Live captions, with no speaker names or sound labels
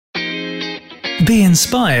Be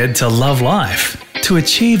inspired to love life, to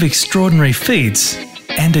achieve extraordinary feats,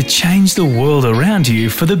 and to change the world around you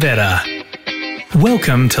for the better.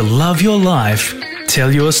 Welcome to Love Your Life,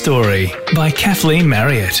 Tell Your Story by Kathleen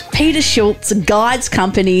Marriott. Peter Schultz guides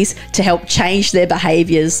companies to help change their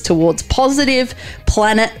behaviours towards positive,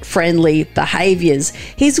 planet-friendly behaviours.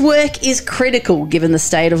 His work is critical given the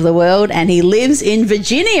state of the world, and he lives in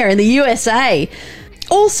Virginia in the USA.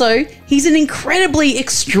 Also, he's an incredibly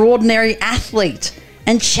extraordinary athlete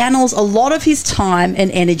and channels a lot of his time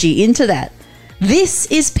and energy into that. This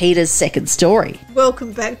is Peter's second story.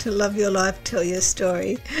 Welcome back to Love Your Life, Tell Your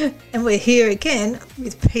Story. And we're here again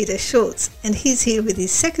with Peter Schultz, and he's here with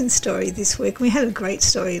his second story this week. We had a great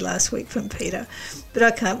story last week from Peter, but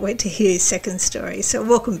I can't wait to hear his second story. So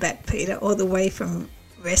welcome back, Peter, all the way from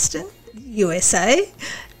Reston, USA,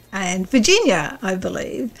 and Virginia, I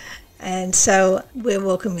believe. And so we're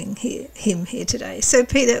welcoming him here today. So,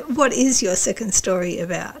 Peter, what is your second story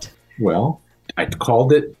about? Well, I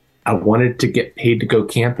called it, I wanted to get paid to go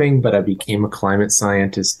camping, but I became a climate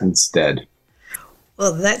scientist instead.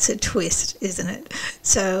 Well, that's a twist, isn't it?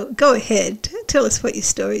 So go ahead. Tell us what your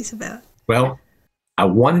story's about. Well, I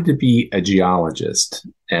wanted to be a geologist,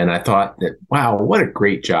 and I thought that, wow, what a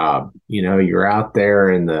great job. You know, you're out there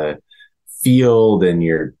in the field and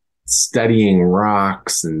you're studying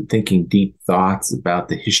rocks and thinking deep thoughts about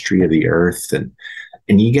the history of the earth, and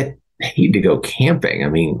you get paid to go camping. I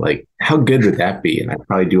mean, like, how good would that be? And I'd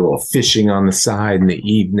probably do a little fishing on the side in the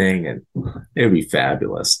evening, and it would be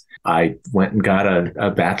fabulous. I went and got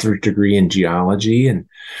a bachelor's degree in geology and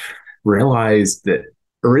realized that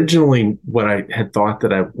originally what I had thought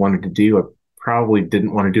that I wanted to do, I probably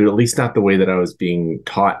didn't want to do it, at least not the way that I was being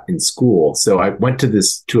taught in school. So I went to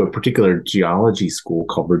a particular geology school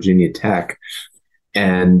called Virginia Tech.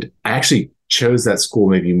 And I actually chose that school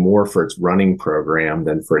maybe more for its running program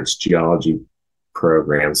than for its geology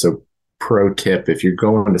program. So pro tip, if you're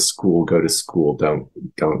going to school, go to school. Don't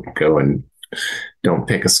go and don't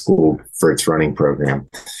pick a school for its running program.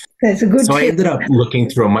 That's a good So tip. I ended up looking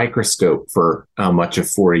through a microscope for much of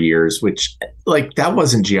 4 years, which, like, that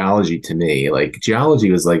wasn't geology to me. Like,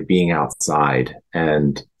 geology was like being outside.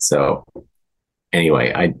 And so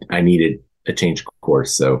anyway, I needed a change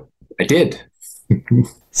course. So I did.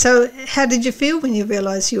 So how did you feel when you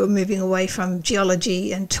realized you were moving away from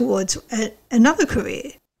geology and towards another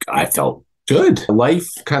career? I felt good. Life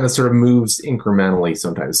kind of sort of moves incrementally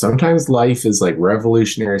sometimes. Sometimes life is like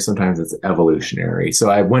revolutionary, sometimes it's evolutionary. So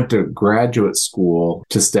I went to graduate school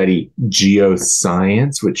to study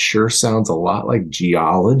geoscience, which sure sounds a lot like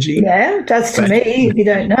geology. Yeah, it does to me, if you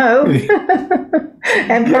don't know.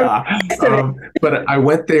 But I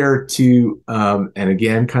went there to, and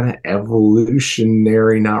again, kind of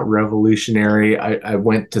evolutionary, not revolutionary. I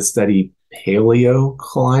went to study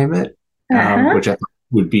paleoclimate, which I thought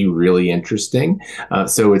would be really interesting.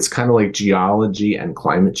 So it's kind of like geology and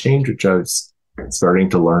climate change, which I was starting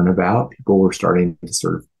to learn about. People were starting to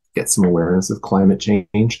sort of get some awareness of climate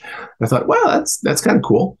change. I thought, wow, that's kind of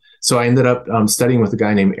cool. So I ended up studying with a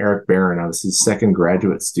guy named Eric Barron. I was his second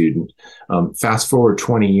graduate student. Fast forward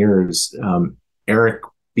 20 years, Eric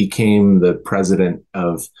became the president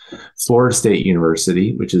of Florida State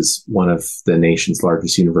University, which is one of the nation's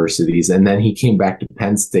largest universities. And then he came back to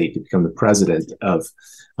Penn State to become the president of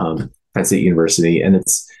Penn State University. And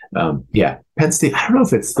it's, Penn State, I don't know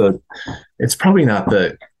if it's probably not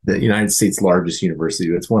the United States' largest university,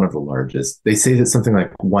 but it's one of the largest. They say that something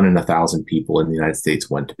like 1 in 1,000 people in the United States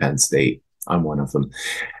went to Penn State. I'm one of them.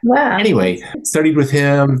 Wow. Anyway, studied with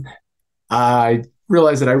him. I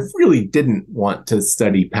realized that I really didn't want to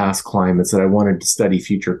study past climates, that I wanted to study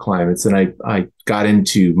future climates. And I got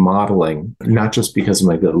into modeling, not just because of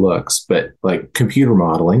my good looks, but like computer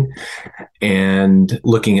modeling and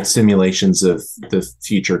looking at simulations of the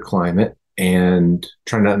future climate and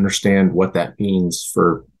trying to understand what that means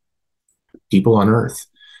for people on Earth.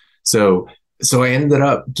 So I ended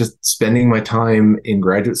up just spending my time in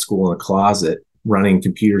graduate school in a closet running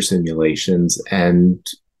computer simulations and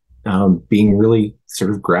being really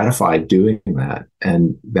sort of gratified doing that.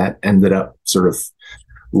 And that ended up sort of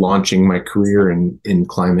launching my career in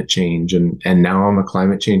climate change. And now I'm a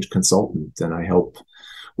climate change consultant, and I help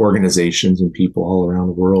organizations and people all around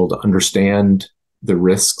the world understand the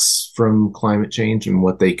risks from climate change and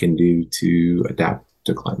what they can do to adapt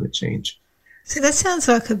to climate change. So that sounds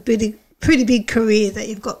like a pretty big career that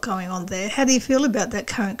you've got going on there. How do you feel about that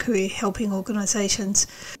current career, helping organisations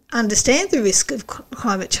understand the risk of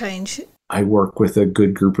climate change? I work with a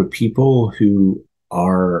good group of people who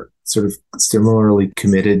are sort of similarly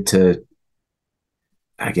committed to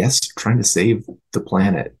I guess trying to save the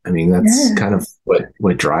planet. I mean, that's kind of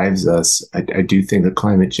what drives us. I do think that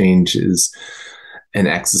climate change is an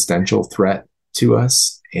existential threat to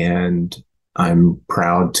us, and I'm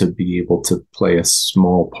proud to be able to play a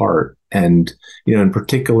small part. And, in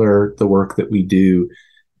particular, the work that we do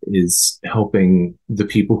is helping the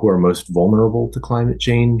people who are most vulnerable to climate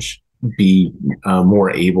change be more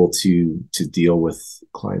able to deal with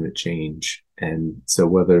climate change. And so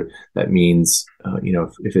whether that means,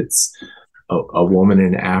 if it's a woman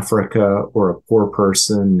in Africa or a poor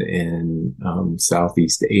person in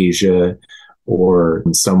Southeast Asia, or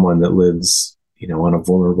someone that lives, on a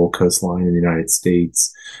vulnerable coastline in the United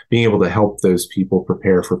States, being able to help those people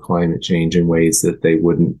prepare for climate change in ways that they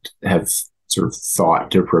wouldn't have sort of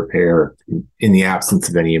thought to prepare in the absence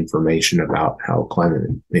of any information about how climate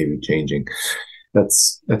may be changing.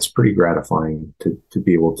 That's pretty gratifying to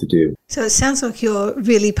be able to do. So it sounds like you're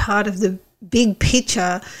really part of the big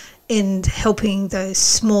picture in helping those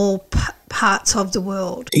small parts of the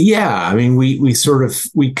world. Yeah, I mean,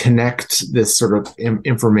 we connect this sort of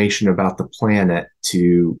information about the planet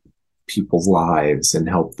to people's lives and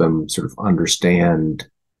help them sort of understand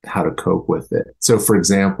how to cope with it. So, for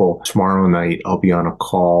example, tomorrow night, I'll be on a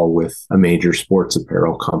call with a major sports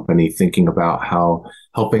apparel company thinking about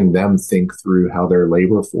helping them think through how their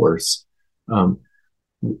labor force, who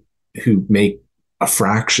make a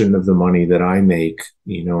fraction of the money that I make,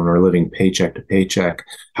 and are living paycheck to paycheck,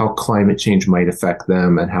 how climate change might affect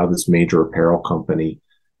them and how this major apparel company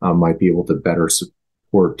might be able to better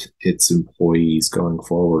support its employees going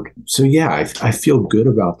forward. So yeah, I feel good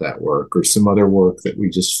about that work. Or some other work that we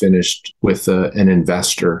just finished with an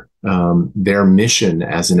investor. Their mission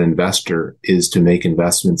as an investor is to make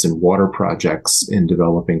investments in water projects in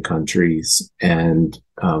developing countries. And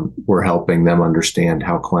we're helping them understand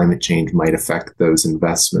how climate change might affect those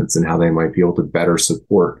investments and how they might be able to better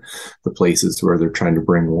support the places where they're trying to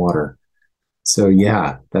bring water. So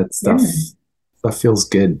yeah, that stuff feels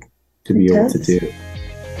good to be able to do.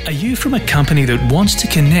 Are you from a company that wants to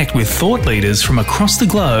connect with thought leaders from across the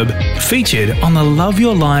globe? Featured on the Love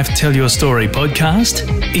Your Life, Tell Your Story podcast?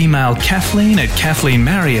 Email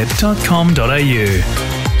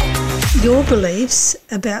kathleen@kathleenmarriott.com.au. Your beliefs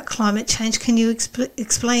about climate change, can you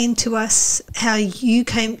explain to us how you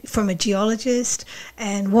came from a geologist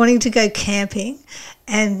and wanting to go camping,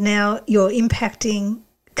 and now you're impacting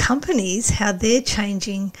companies, how they're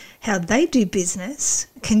changing how they do business?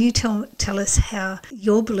 Can you tell us how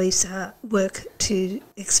your beliefs work to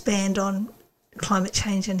expand on climate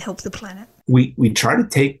change and help the planet? We try to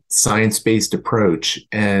take science-based approach,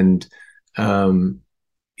 and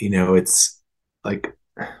it's like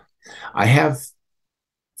I have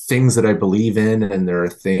things that I believe in, and there are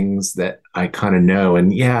things that I kind of know.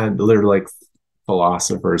 And yeah, they're like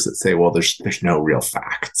philosophers that say, well, there's no real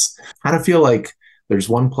facts. I don't feel like there's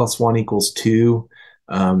 1 + 1 = 2.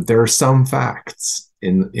 There are some facts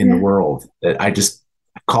in the world that I just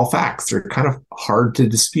call facts. They're kind of hard to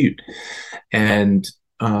dispute. And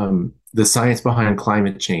the science behind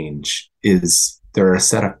climate change is there are a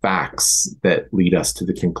set of facts that lead us to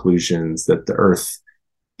the conclusions that the Earth's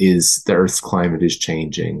climate is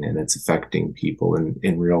changing, and it's affecting people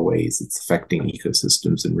in real ways. It's affecting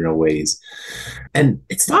ecosystems in real ways. And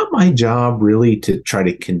it's not my job really to try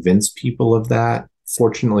to convince people of that.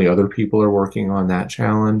 Fortunately, other people are working on that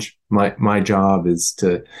challenge. My job is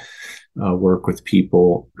to work with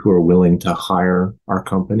people who are willing to hire our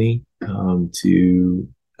company to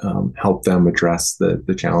help them address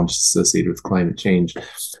the challenges associated with climate change.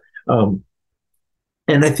 And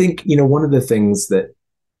I think, one of the things that,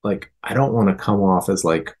 I don't want to come off as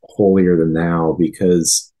holier than thou,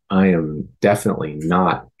 because I am definitely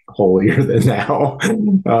not holier than thou.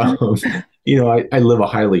 I live a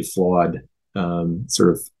highly flawed sort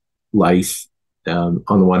of life. On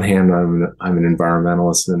the one hand, I'm an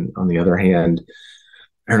environmentalist, and on the other hand,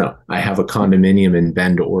 I don't know, I have a condominium in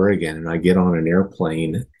Bend, Oregon, and I get on an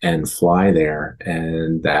airplane and fly there,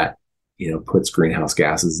 and that puts greenhouse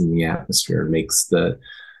gases in the atmosphere and makes the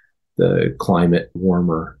climate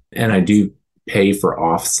warmer. And I do pay for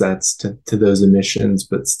offsets to those emissions,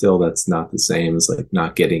 but still that's not the same as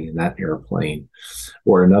not getting in that airplane.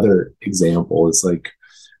 Or another example is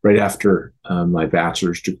right after my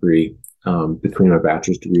bachelor's degree, between my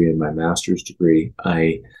bachelor's degree and my master's degree,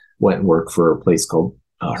 I went and worked for a place called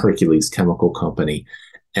Hercules Chemical Company.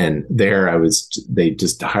 And there they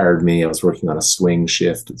just hired me. I was working on a swing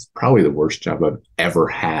shift. It's probably the worst job I've ever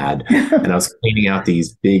had. And I was cleaning out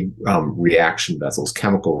these big reaction vessels,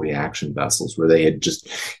 chemical reaction vessels, where they had just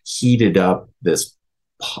heated up these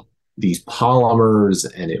polymers,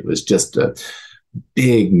 and it was just a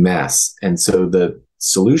big mess. And so the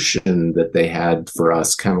solution that they had for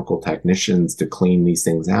us chemical technicians to clean these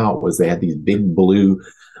things out was they had these big blue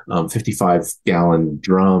 55-gallon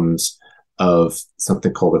drums of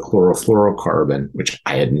something called a chlorofluorocarbon, which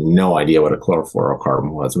I had no idea what a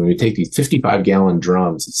chlorofluorocarbon was. When we take these 55-gallon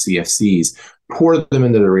drums of CFCs, pour them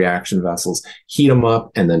into the reaction vessels, heat them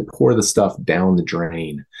up, and then pour the stuff down the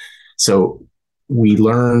drain. So we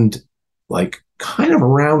learned, like, kind of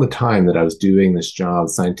around the time that I was doing this job,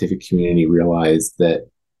 the scientific community realized that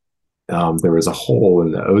there was a hole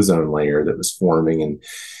in the ozone layer that was forming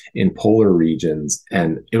in polar regions,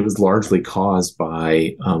 and it was largely caused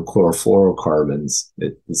by chlorofluorocarbons.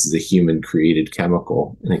 This is a human-created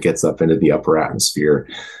chemical, and it gets up into the upper atmosphere,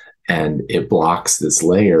 and it blocks this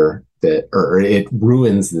layer or it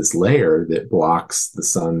ruins this layer that blocks the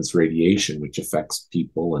sun's radiation, which affects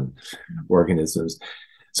people and organisms.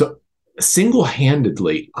 So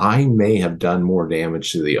single-handedly, I may have done more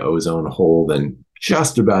damage to the ozone hole than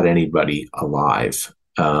just about anybody alive,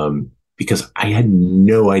 because I had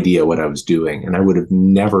no idea what I was doing, and I would have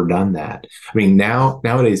never done that. I mean,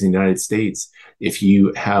 nowadays in the United States, if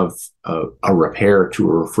you have a repair to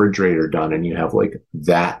a refrigerator done and you have like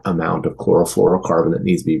that amount of chlorofluorocarbon that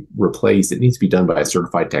needs to be replaced, it needs to be done by a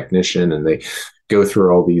certified technician, and they go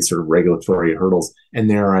through all these sort of regulatory hurdles. And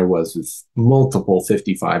there I was with multiple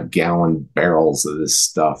 55-gallon barrels of this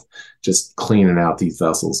stuff, just cleaning out these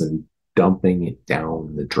vessels and dumping it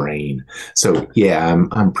down the drain. So yeah,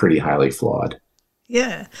 I'm pretty highly flawed.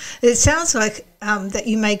 Yeah, it sounds like that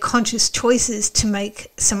you made conscious choices to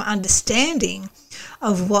make some understanding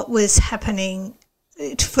of what was happening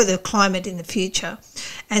for the climate in the future.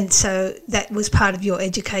 And so that was part of your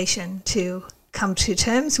education to come to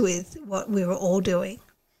terms with what we were all doing.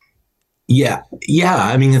 Yeah.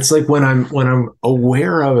 I mean, it's like when I'm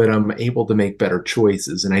aware of it, I'm able to make better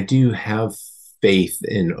choices. And I do have faith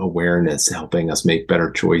in awareness helping us make better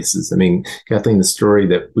choices. I mean, Kathleen, the story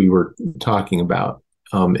that we were talking about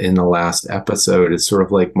in the last episode is sort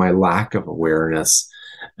of like my lack of awareness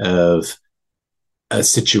of a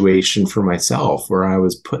situation for myself where I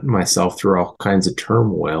was putting myself through all kinds of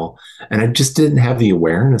turmoil, and I just didn't have the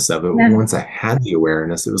awareness of it. Yeah. Once I had the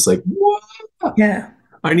awareness, it was like, what? Yeah.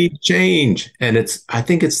 I need change. And I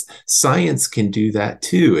think science can do that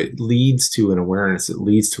too. It leads to an awareness. It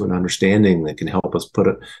leads to an understanding that can help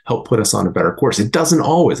put us on a better course. It doesn't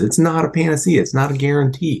always. It's not a panacea. It's not a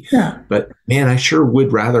guarantee. Yeah. But man, I sure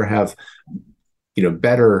would rather have,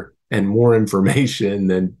 better and more information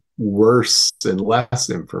than worse and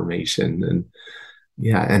less information.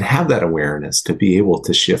 And have that awareness to be able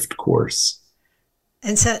to shift course.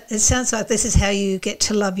 And so it sounds like this is how you get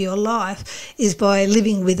to love your life, is by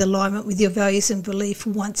living with alignment with your values and belief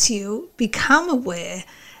once you become aware.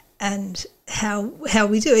 And how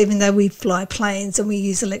we do, even though we fly planes and we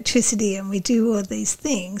use electricity and we do all these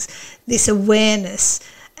things, this awareness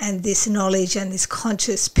and this knowledge and this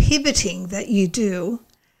conscious pivoting that you do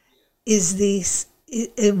is this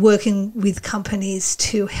working with companies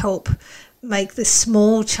to help make the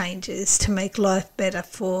small changes to make life better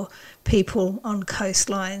for people on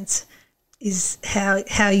coastlines, is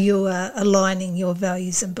how you are aligning your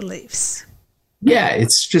values and beliefs. Yeah,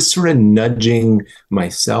 it's just sort of nudging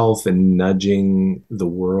myself and nudging the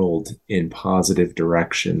world in positive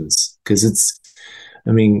directions. Because it's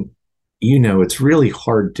really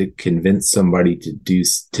hard to convince somebody to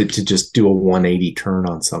just do a 180 turn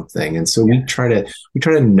on something. And so we try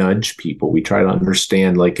to nudge people. We try to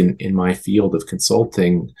understand, like in my field of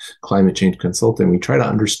consulting, climate change consulting, we try to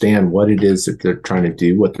understand what it is that they're trying to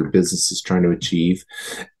do, what their business is trying to achieve,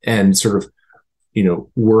 and sort of,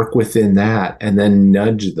 work within that, and then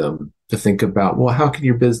nudge them to think about, well, how can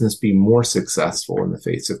your business be more successful in the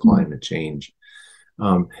face of climate change?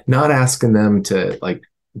 Not asking them to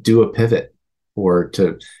do a pivot, or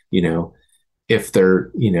to, if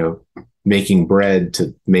they're, making bread,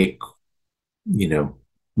 to make,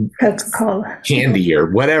 Coca-Cola candy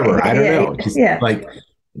or whatever. I don't know. Just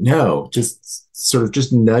no, just sort of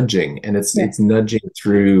just nudging. And it's nudging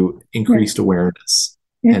through increased awareness.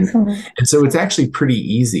 And so it's actually pretty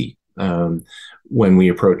easy when we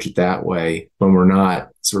approach it that way, when we're not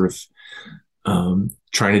sort of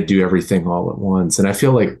trying to do everything all at once. And I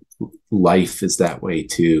feel like life is that way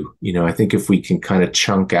too. I think if we can kind of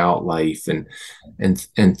chunk out life and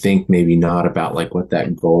think maybe not about like what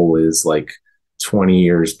that goal is, like 20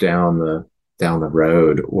 years down the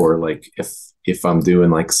road, or like if I'm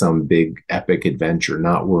doing like some big epic adventure,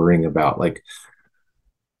 not worrying about like,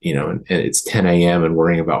 and it's 10 a.m. and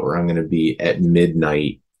worrying about where I'm going to be at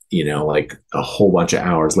midnight like a whole bunch of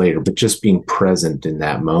hours later, but just being present in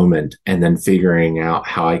that moment and then figuring out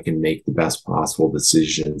how I can make the best possible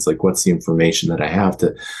decisions. Like, what's the information that I have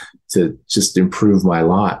to just improve my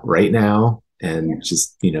lot right now, and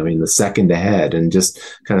just, in the second ahead, and just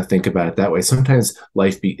kind of think about it that way. Sometimes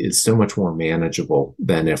life is so much more manageable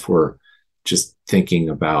than if we're just thinking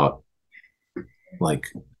about like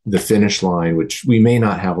the finish line, which we may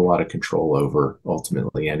not have a lot of control over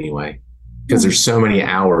ultimately anyway, because there's so many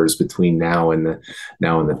hours between now and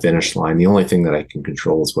the finish line. The only thing that I can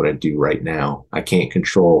control is what I do right now. I can't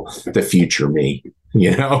control the future me.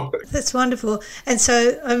 That's wonderful. And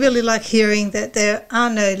so I really like hearing that there are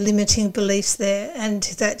no limiting beliefs there, and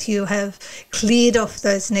that you have cleared off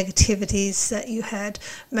those negativities that you had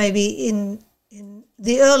maybe in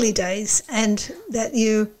the early days, and that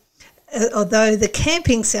you, although the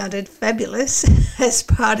camping sounded fabulous as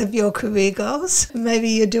part of your career goals, maybe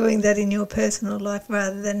you're doing that in your personal life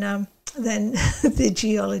rather than the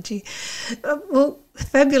geology. Well,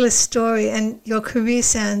 fabulous story, and your career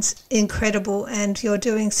sounds incredible, and you're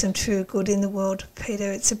doing some true good in the world,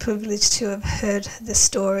 Peter. It's a privilege to have heard the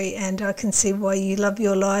story, and I can see why you love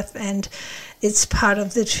your life, and it's part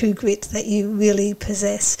of the true grit that you really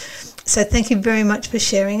possess. So thank you very much for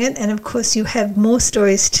sharing it. And of course you have more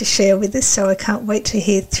stories to share with us, so I can't wait to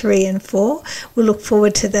hear 3 and 4. We'll look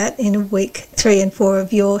forward to that in week 3 and 4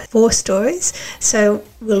 of your 4 stories. So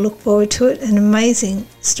we'll look forward to it. An amazing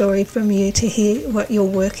story from you to hear what your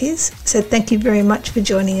work is. So thank you very much for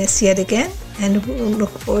joining us yet again, and we'll look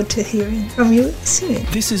forward to hearing from you soon.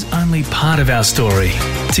 This is only part of our story.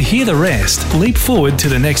 To hear the rest, leap forward to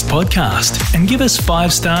the next podcast and give us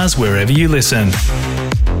 5 stars wherever you listen.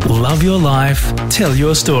 Love Your Life, Tell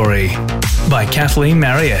Your Story by Kathleen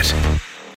Marriott.